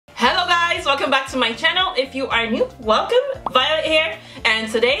welcome back to my channel. If you are new, welcome. Violet here, and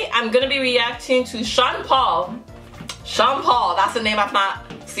today I'm gonna be reacting to Sean Paul. Sean Paul, that's a name I've not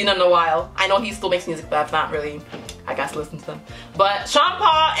seen in a while. I know he still makes music, but I've not really, I guess, listened to him. But Sean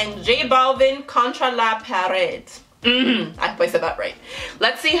Paul and J Balvin, Contra La Pared. I hope I said that right.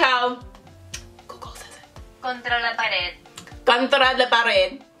 Let's see how Google says it. Contra La Pared. Contra La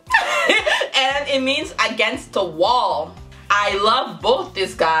Pared. And it means against the wall. I love both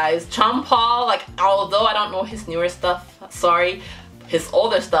these guys. Sean Paul, like, although I don't know his newer stuff, sorry, his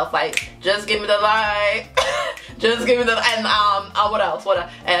older stuff, like, just give me the light, just give me the, and what else?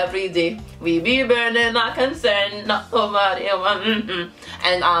 Every day we be burning our concern, not nobody, and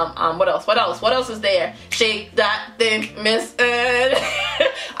what else? What else is there? Shake that thing, miss it.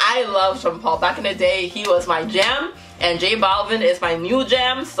 I love Sean Paul. Back in the day, he was my jam. And J Balvin is my new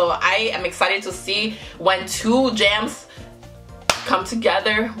jam, so I am excited to see when two jams come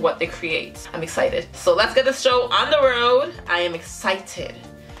together, what they create. I'm excited. So let's get this show on the road. I am excited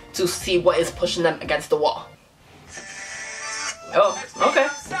to see what is pushing them against the wall. Oh, okay.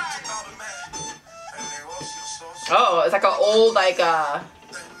 Oh, it's like an old, like,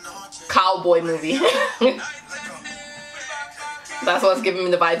 cowboy movie. That's what's giving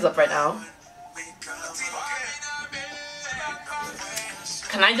me the vibes up right now.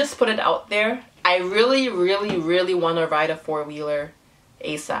 Can I just put it out there? I really want to ride a four-wheeler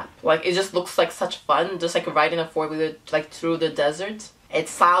ASAP. Like, it just looks like such fun, just like riding a four-wheeler like through the desert. It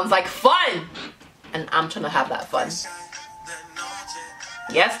sounds like fun! And I'm trying to have that fun.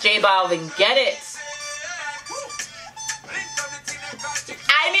 Yes, J Balvin, get it!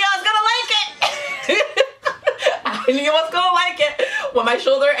 I knew I was gonna like it! I knew I was gonna like it! When my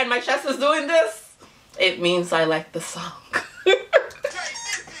shoulder and my chest is doing this, it means I like the song.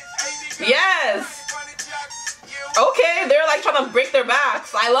 Yes! Okay, they're like trying to break their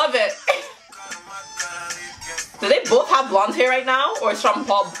backs. I love it. Do they both have blonde hair right now? Or is Sean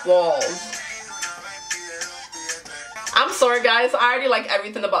Paul bald? I'm sorry guys, I already like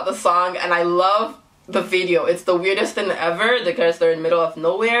everything about the song and I love the video. It's the weirdest thing ever because they're in the middle of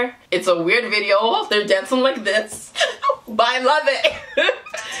nowhere. It's a weird video. They're dancing like this. But I love it.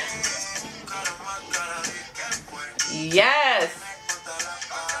 Yes!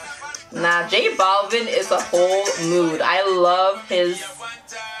 Nah, J Balvin is a whole mood. I love his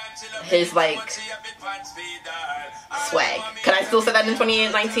like swag. Can I still say that in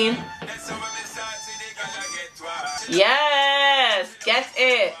 2019? Yes, get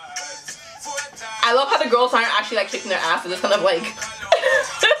it. I love how the girls aren't actually like shaking their ass. They're just kind of like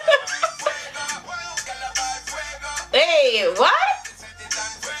hey, what?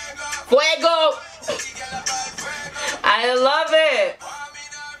 Fuego. I love it.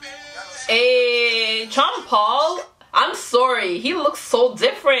 Hey, Sean Paul, I'm sorry, he looks so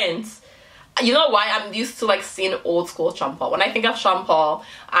different. You know why? I'm used to like seeing old school Sean Paul. When I think of Sean Paul,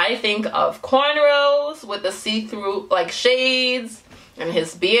 I think of cornrows with the see-through like shades and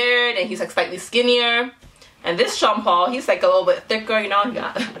his beard, and he's like slightly skinnier. And this Sean Paul, he's like a little bit thicker, you know. He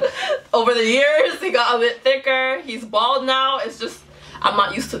got over the years, he got a bit thicker. He's bald now. It's just, I'm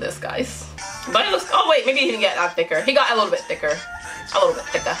not used to this, guys. But he looks, oh wait, maybe he didn't get that thicker. He got a little bit thicker. A little bit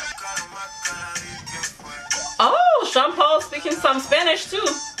thicker. Oh, Sean Paul speaking some Spanish too.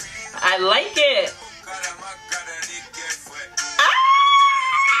 I like it. Ah!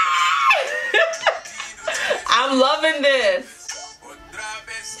 I'm loving this.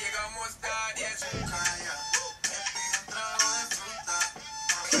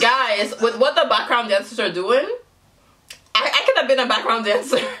 Guys, with what the background dancers are doing, I could have been a background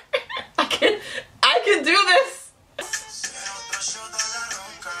dancer. I can do this.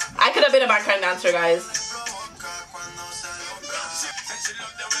 I could have been a background dancer, guys.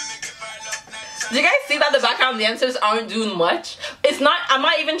 Do you guys see that the background dancers aren't doing much? It's not, I'm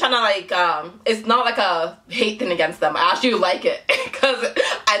not even trying to like, it's not like a hate thing against them. I actually like it because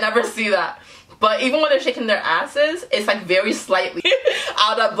I never see that. But even when they're shaking their asses, it's like very slightly.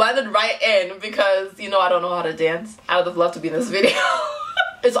 I would have blended right in because, you know, I don't know how to dance. I would have loved to be in this video.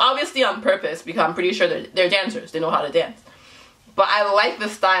 It's obviously on purpose because I'm pretty sure they're dancers. They know how to dance. But I like the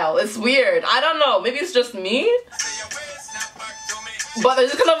style. It's weird. I don't know. Maybe it's just me. But they're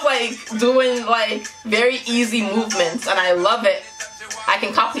just kind of like doing like very easy movements and I love it. I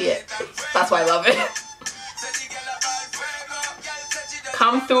can copy it. That's why I love it.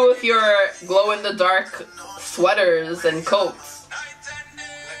 Come through with your glow-in-the-dark sweaters and coats.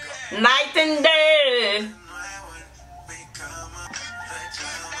 Night and day.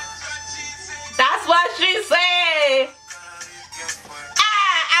 That's what she say.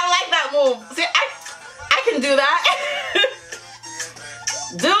 Ah, I like that move. See, I can do that.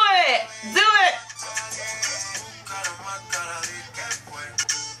 Do it! Do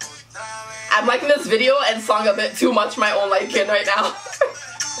I'm liking this video and song a bit too much my own liking right now.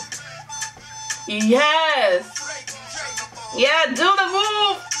 Yes! Yeah, do the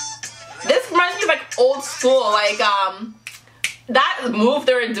move! This reminds me of like old school, like that move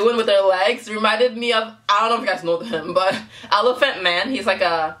they were doing with their legs reminded me of, I don't know if you guys know him, but Elephant Man. He's like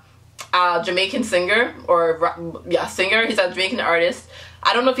a Jamaican singer, or yeah, singer. He's a Jamaican artist.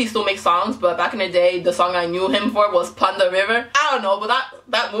 I don't know if he still makes songs, but back in the day, the song I knew him for was Pon the River. I don't know, but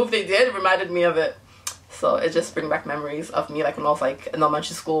that move they did reminded me of it. So it just brings back memories of me like when I was like in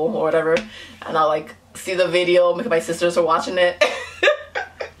elementary school or whatever, and I'll like see the video because my sisters are watching it.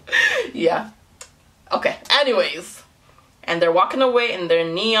 Yeah. Okay, anyways. And they're walking away in their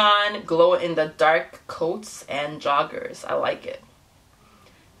neon glow in the dark coats and joggers. I like it.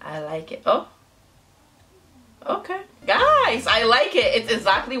 I like it. Oh. Okay. Guys, I like it. It's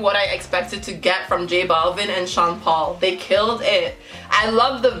exactly what I expected to get from J Balvin and Sean Paul. They killed it. I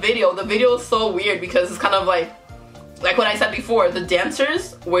love the video. The video is so weird because it's kind of like what I said before, the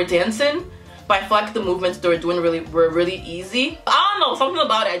dancers were dancing, but I feel like the movements they were doing were really easy. I don't know, something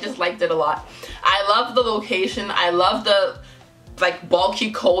about it, I just liked it a lot. I love the location. I love the like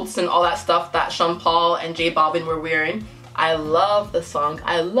bulky coats and all that stuff that Sean Paul and J Balvin were wearing. I love the song.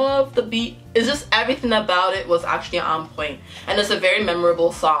 I love the beat. It's just everything about it was actually on point. And it's a very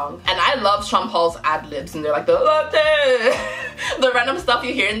memorable song. And I love Sean Paul's ad-libs and they're like the random stuff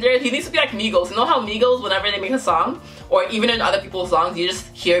you hear in there. He needs to be like Migos. You know how Migos, whenever they make a song, or even in other people's songs, you just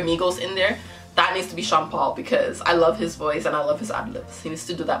hear Migos in there? That needs to be Sean Paul because I love his voice and I love his ad-libs. He needs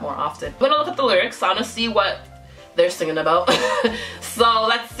to do that more often. I'm gonna look at the lyrics. I wanna see what they're singing about. So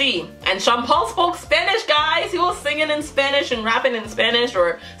let's see. And Sean Paul spoke Spanish, guys. He was singing in Spanish and rapping in Spanish,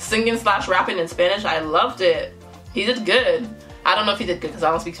 or singing / rapping in Spanish. I loved it. He did good. I don't know if he did good because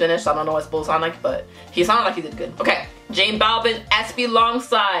I don't speak Spanish, so I don't know what it's supposed to sound like, but he sounded like he did good. Okay, J Balvin, SB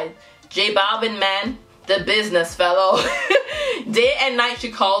Longside. J Balvin, man, the business fellow. Day and night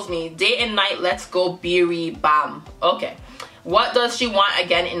she calls me. Day and night, let's go biri bam. Okay. What does she want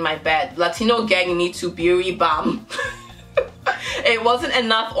again in my bed? Latino gang need to biri bam. It wasn't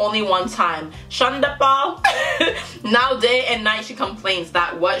enough only one time. Shanda Paul. Now day and night she complains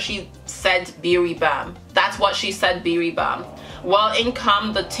that what she said biri bam. That's what she said biri bam. Well, in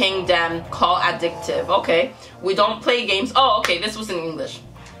come the ting dem call addictive. Okay, we don't play games. Oh, okay, this was in English.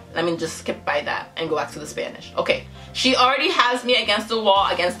 Let me just skip by that and go back to the Spanish. Okay, she already has me against the wall,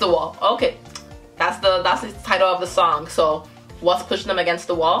 against the wall. Okay, that's the title of the song. So what's pushing them against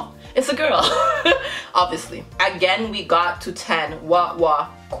the wall? It's a girl. Obviously. Again, we got to 10. What?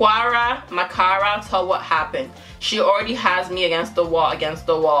 Quara, Makara, tell what happened. She already has me against the wall, against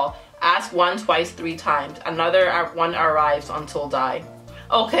the wall. Ask one, twice, 3 times. Another one arrives until die.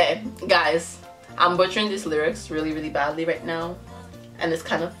 Okay, guys. I'm butchering these lyrics really, really badly right now. And it's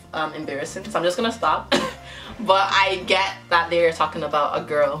kind of embarrassing. So I'm just gonna stop. But I get that they're talking about a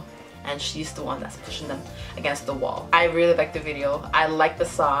girl. And she's the one that's pushing them against the wall. I really liked the video. I liked the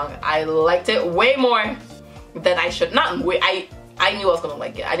song. I liked it way more than I should. Not way. I knew I was gonna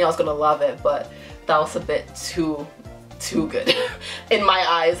like it. I knew I was gonna love it, but that was a bit too good in my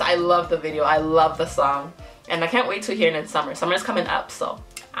eyes. I love the video. I love the song, and I can't wait to hear it in summer. Summer's coming up, so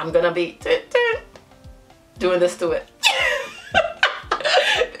I'm gonna be doing this to it.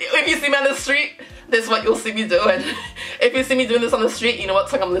 If you see me on the street, this is what you'll see me doing. If you see me doing this on the street, you know what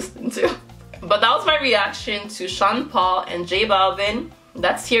song I'm listening to. But that was my reaction to Sean Paul and J Balvin.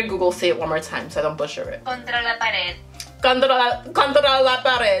 Let's hear Google say it one more time so I don't butcher it. Contra La Pared. Contra La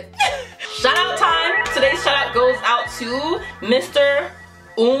Pared. Shout out time. Today's shout out goes out to Mr.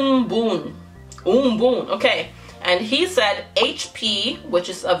 Boon. Boon. Okay. And he said HP, which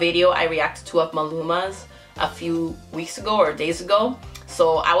is a video I reacted to of Maluma's a few weeks ago or days ago.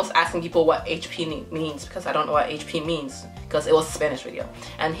 So I was asking people what HP means because I don't know what HP means because it was a Spanish video.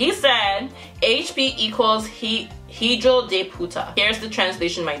 And he said HP equals Hijo de puta. Here's the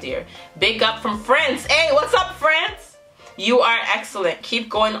translation, my dear. Big up from France. Hey, what's up, France? You are excellent. Keep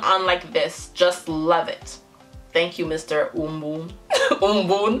going on like this. Just love it. Thank you, Mr.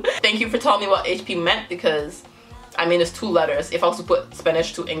 Boon. Thank you for telling me what HP meant because I mean, it's 2 letters. If I was to put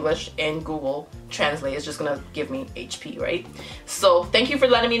Spanish to English in Google Translate, it's just gonna give me HP, right? So thank you for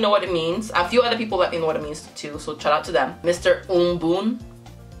letting me know what it means. A few other people let me know what it means too, so shout out to them. Mr. Boon,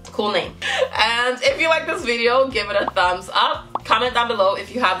 cool name. And if you like this video, give it a thumbs up. Comment down below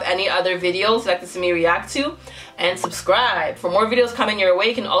if you have any other videos you'd like to see me react to. And subscribe. For more videos coming your way,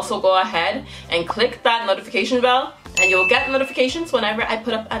 you can also go ahead and click that notification bell and you'll get notifications whenever I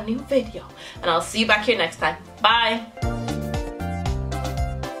put up a new video. And I'll see you back here next time. Bye!